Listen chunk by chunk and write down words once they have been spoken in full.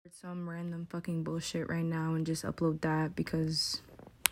some random fucking bullshit right now and just upload that because